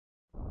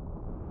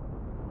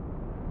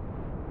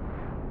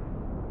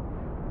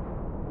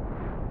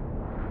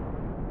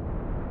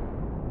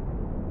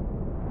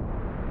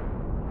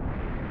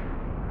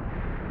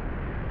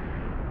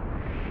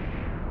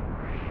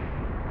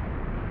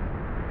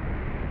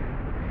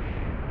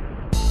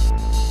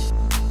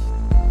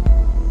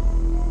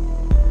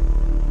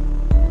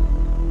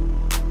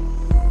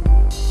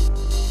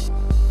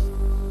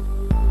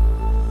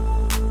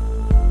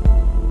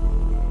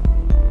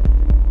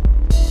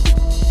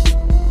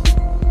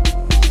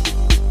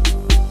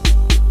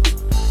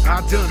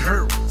done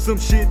heard some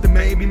shit that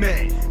made me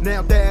mad.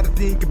 Now that I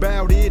think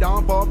about it,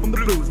 I'm far from the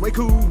blues. Way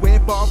cool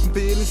and far from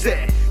feeling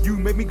sad. You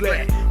make me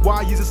glad.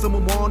 Why is it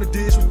someone wanna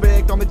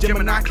disrespect on the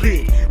Gemini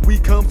clique? We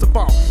come so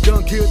far,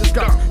 done kill the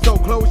scars. So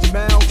close your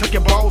mouth, tuck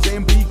your balls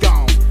and be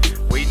gone.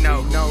 We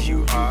know who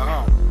you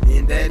are,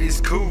 and that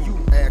is cool. You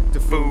act the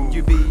fool.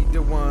 You be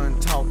the one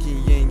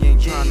talking yin yang,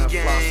 tryna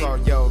floss all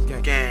your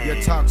gang.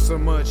 You talk so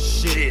much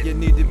shit, you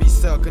need to be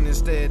sucking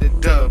instead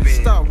of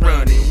dubbing. Stop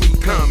running, we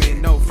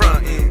coming, no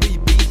frontin'. We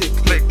be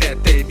the clique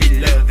that they be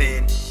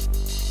loving.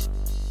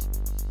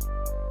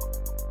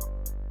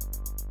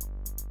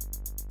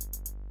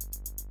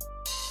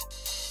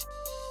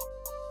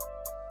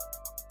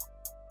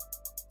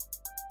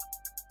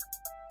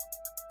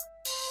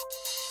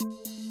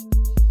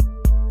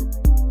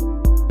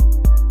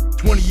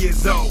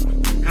 Years old.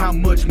 How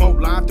much more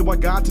life do I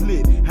got to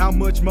live? How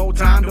much more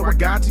time do I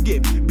got to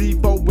give?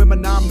 Before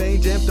women I main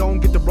jam,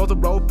 don't get the rose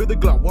of road, feel the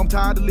glow. I'm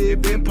tired of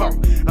living poor,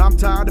 I'm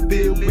tired of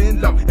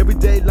feeling low.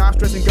 Everyday life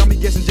stressing got me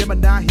guessing.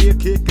 Gemini here,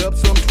 kick up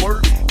some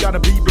twerk.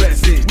 Gotta be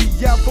blessing.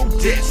 We out for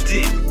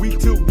destined, week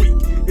to week.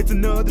 It's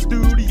another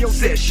studio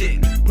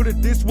session. Put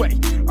it this way,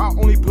 our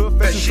only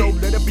profession, so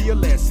let it be a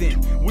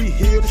lesson. We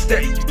here to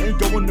stay, ain't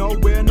going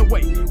nowhere, no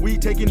way. We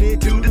taking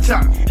it to the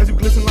top, as we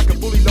glisten like a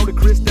fully loaded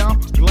crystal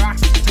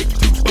glass. Take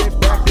 2 steps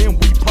back, then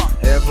we pop.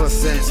 Ever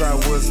since I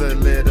was a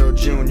little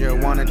junior,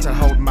 wanted to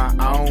hold my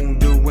own,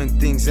 doing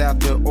things out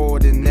the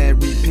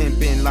ordinary,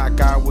 pimping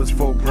like I was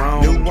full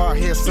grown. Knew I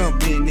had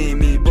something in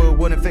me, but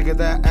wouldn't figure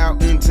that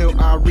out until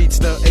I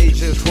reached the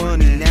age of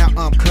 20. Now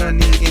I'm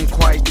cunning and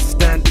quite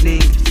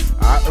stunning.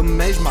 I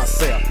amaze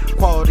myself,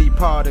 quality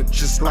product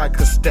just like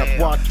a step.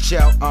 Watch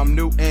out, I'm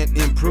new and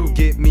improved,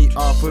 get me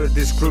off of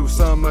this crew.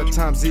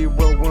 Summertime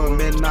 01,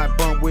 midnight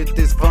bump with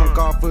this funk,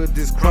 off of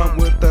this crump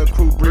with the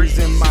crew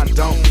breezing my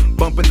dome.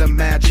 Bumping the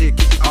magic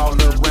all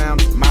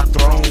around my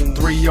throne.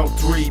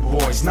 303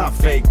 boys, not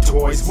fake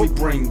toys, we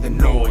bring the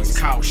noise.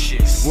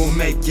 Cautious, we'll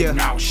make you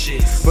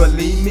nauseous.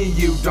 Believe me,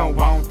 you don't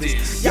want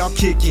this. Y'all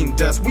kicking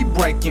dust, we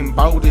breaking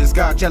boulders.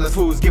 Got jealous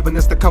fools giving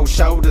us the cold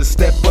shoulders.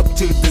 Step up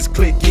to this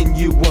clique and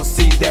you will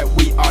see that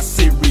we are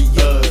serious.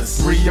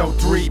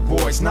 303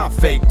 boys, not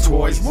fake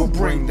toys, we'll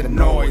bring the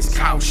noise.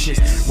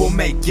 Cautious, we'll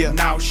make you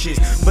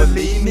nauseous.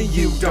 Believe me,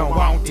 you don't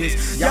want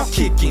this. Y'all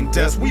kicking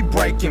dust, we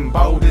breaking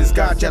boulders.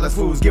 Got jealous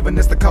fools giving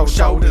us the cold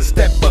shoulders.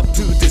 Step up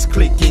to this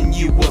clique and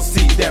you will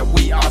see that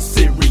we are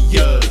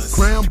serious.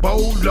 Crown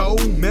bowl low,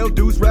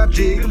 Meldu's rap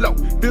gigolo.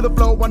 Feel the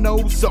flow, I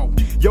know so.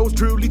 Yours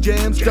truly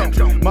jam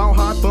stone. Mile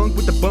high funk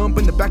with the bump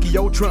in the back of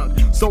your trunk.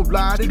 So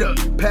light it up,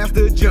 past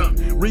the jump.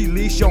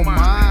 Release your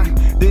mind,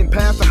 then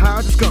pass the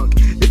high to skunk.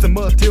 It's a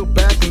must, tilt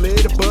back and let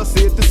the bus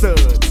hit the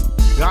suds.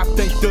 I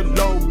thank the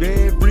Lord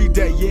every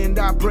day and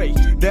I pray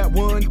that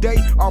one day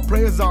our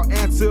prayers are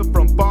answered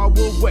from far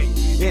away.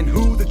 And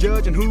who's the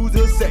judge and who's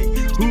the say?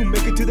 Who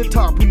make it to the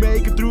top, who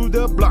make it through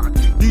the block?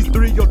 These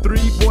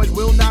 303 boys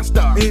will not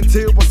stop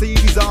until our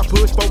CDs are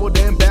pushed forward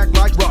and back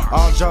like rock.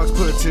 All jokes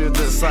put to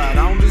the side,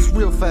 on this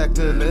real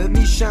factor, let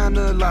me shine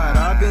a light.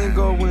 I've been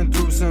going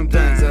through some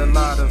things, a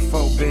lot of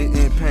folk been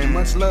in pain.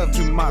 Much love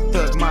to my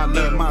thug, my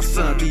love, my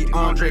son,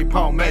 DeAndre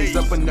Paul Mays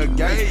up in the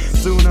gate.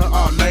 Sooner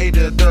or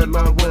later, the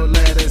Lord will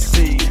let us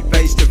see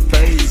face to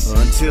face.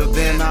 Until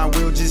then, I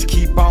will just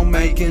keep on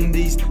making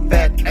these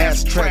fat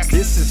ass tracks.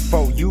 This is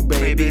for you,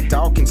 baby.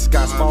 Dawkins,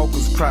 Scott,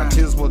 Sparkles, cry,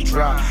 tears will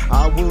dry.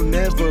 I will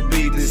never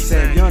be the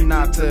same. You're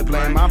not to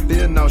blame. I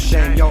feel no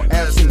shame. Your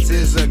absence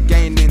is a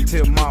gain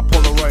until my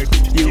Polaroid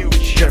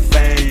future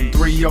fame.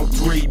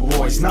 303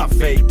 boys, not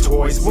fake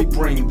toys. We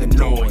bring the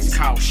noise.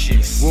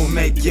 Cautious, we'll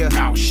make you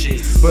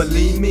nauseous.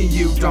 Believe me,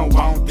 you don't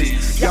want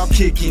this. Y'all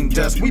kicking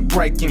dust, we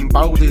breaking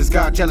boulders.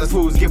 Got jealous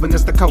fools giving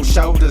us the cold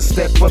shoulders.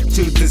 Step up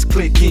to this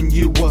clique and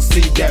you will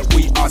see that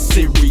we are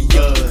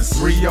serious.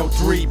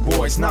 303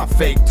 boys, not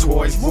fake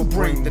toys, we'll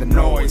bring the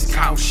noise.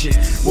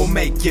 Cautious, we'll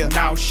make you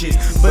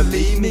nauseous.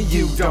 Believe me,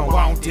 you don't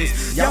want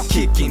this. Y'all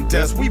kicking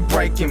dust, we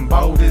breaking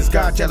boulders.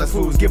 Got jealous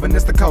fools giving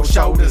us the cold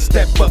shoulders.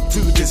 Step up to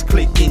this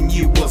clique and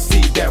you will see